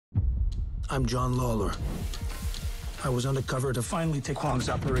I'm John Lawler. I was undercover to finally take Huang's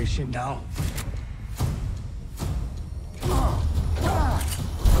operation down.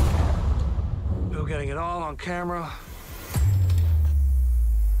 We're getting it all on camera.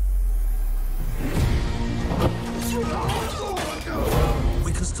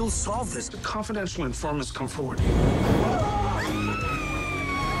 We can still solve this. The confidential informants come forward.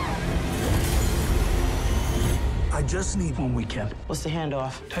 I just need 1 weekend. What's the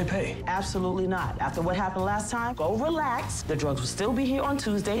handoff? Tapei. Absolutely not. After what happened last time, go relax. The drugs will still be here on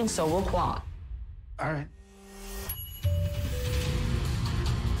Tuesday, and so will Kwon. All right.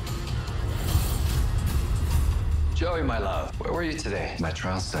 Joey, my love, where were you today? My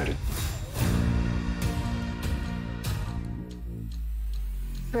trial started.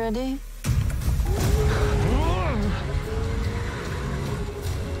 Ready?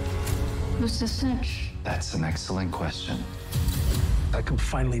 Who's the snitch? That's an excellent question. I can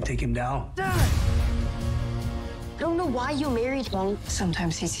finally take him down. I don't know why you married Huang.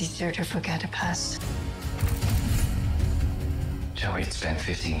 Sometimes it's easier to forget the past. Joey, it's been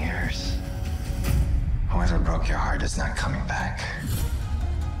 15 years. Whoever broke your heart is not coming back.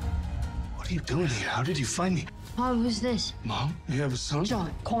 What are you doing here? How did you find me? Mom, who's this? Mom, you have a son?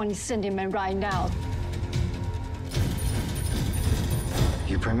 John, Kwon is sending men right now.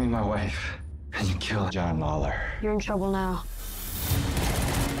 You bring me my wife, and you kill John Lawler. You're in trouble now.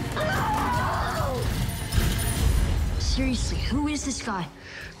 Seriously, who is this guy?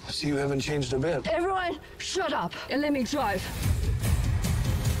 I see you haven't changed a bit. Everyone, shut up and let me drive.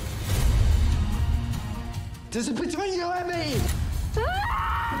 This is between you and me!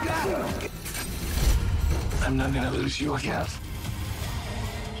 I'm not gonna lose you again.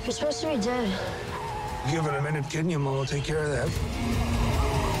 You're supposed to be dead. Give it a minute, kid, and your mom will take care of that.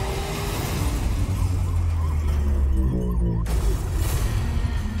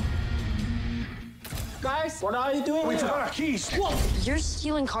 Guys, what are you doing We here? forgot our keys. You're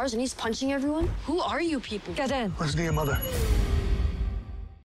stealing cars and he's punching everyone? Who are you people? Get in. Where's your mother?